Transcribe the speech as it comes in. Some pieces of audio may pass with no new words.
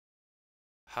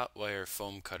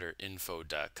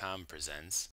HotWireFoamCutterInfo.com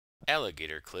presents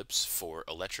Alligator Clips for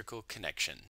Electrical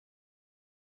Connection.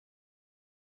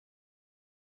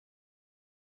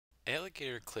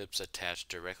 Alligator clips attach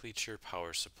directly to your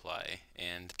power supply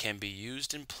and can be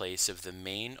used in place of the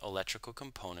main electrical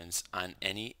components on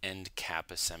any end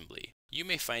cap assembly. You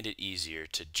may find it easier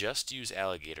to just use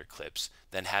alligator clips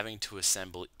than having to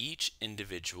assemble each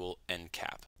individual end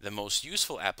cap. The most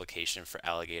useful application for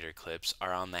alligator clips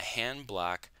are on the hand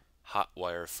block hot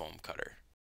wire foam cutter.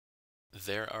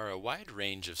 There are a wide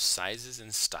range of sizes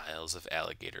and styles of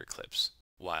alligator clips.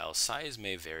 While size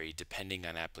may vary depending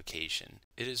on application,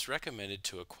 it is recommended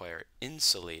to acquire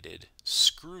insulated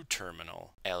screw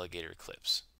terminal alligator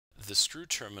clips. The screw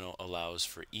terminal allows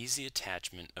for easy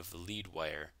attachment of the lead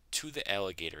wire to the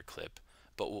alligator clip,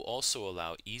 but will also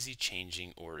allow easy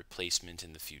changing or replacement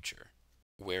in the future.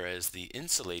 Whereas the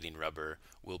insulating rubber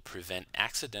will prevent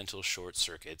accidental short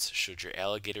circuits should your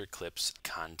alligator clips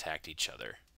contact each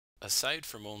other. Aside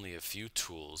from only a few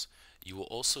tools, you will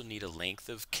also need a length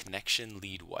of connection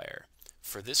lead wire.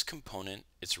 For this component,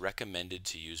 it's recommended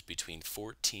to use between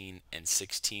 14 and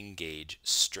 16 gauge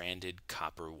stranded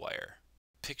copper wire.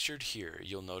 Pictured here,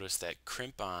 you'll notice that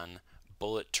crimp-on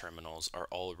bullet terminals are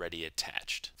already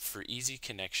attached for easy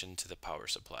connection to the power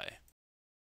supply.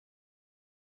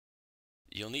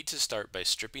 You'll need to start by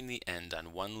stripping the end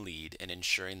on one lead and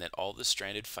ensuring that all the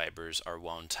stranded fibers are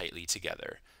wound tightly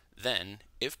together. Then,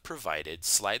 if provided,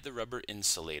 slide the rubber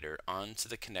insulator onto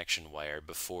the connection wire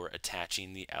before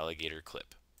attaching the alligator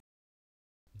clip.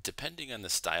 Depending on the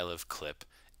style of clip,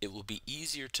 it will be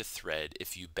easier to thread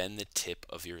if you bend the tip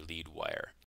of your lead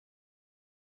wire.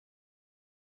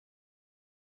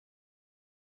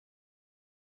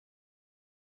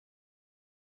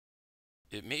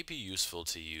 It may be useful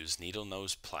to use needle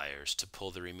nose pliers to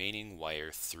pull the remaining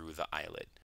wire through the eyelet.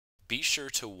 Be sure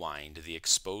to wind the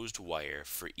exposed wire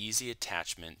for easy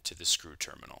attachment to the screw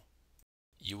terminal.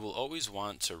 You will always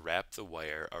want to wrap the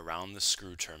wire around the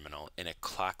screw terminal in a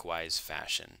clockwise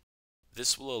fashion.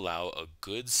 This will allow a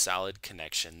good solid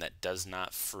connection that does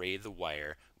not fray the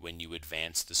wire when you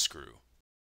advance the screw.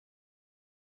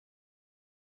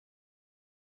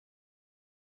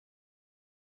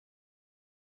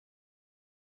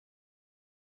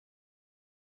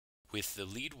 With the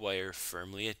lead wire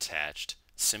firmly attached,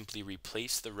 simply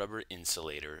replace the rubber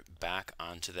insulator back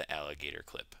onto the alligator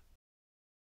clip.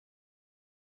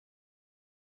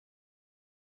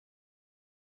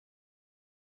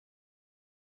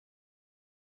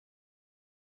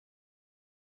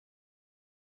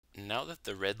 Now that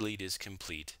the red lead is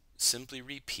complete, simply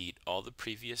repeat all the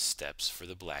previous steps for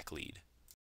the black lead.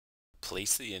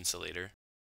 Place the insulator,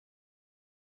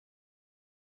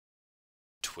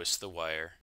 twist the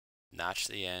wire, notch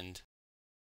the end,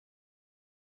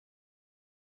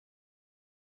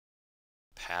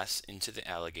 pass into the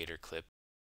alligator clip,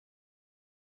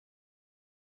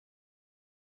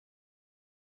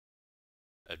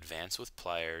 advance with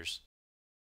pliers,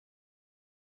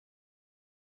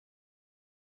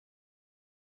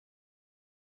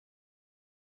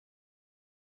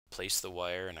 place the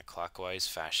wire in a clockwise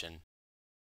fashion,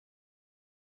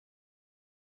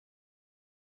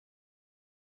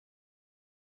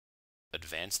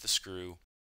 advance the screw,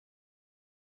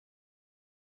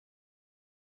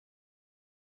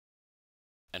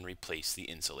 and replace the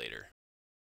insulator.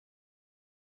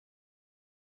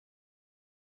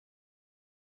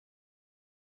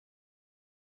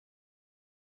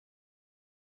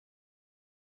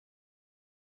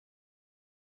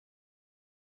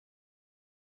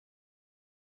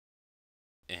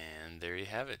 And there you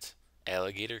have it,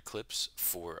 alligator clips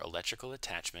for electrical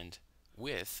attachment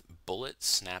with bullet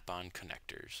snap-on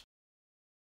connectors.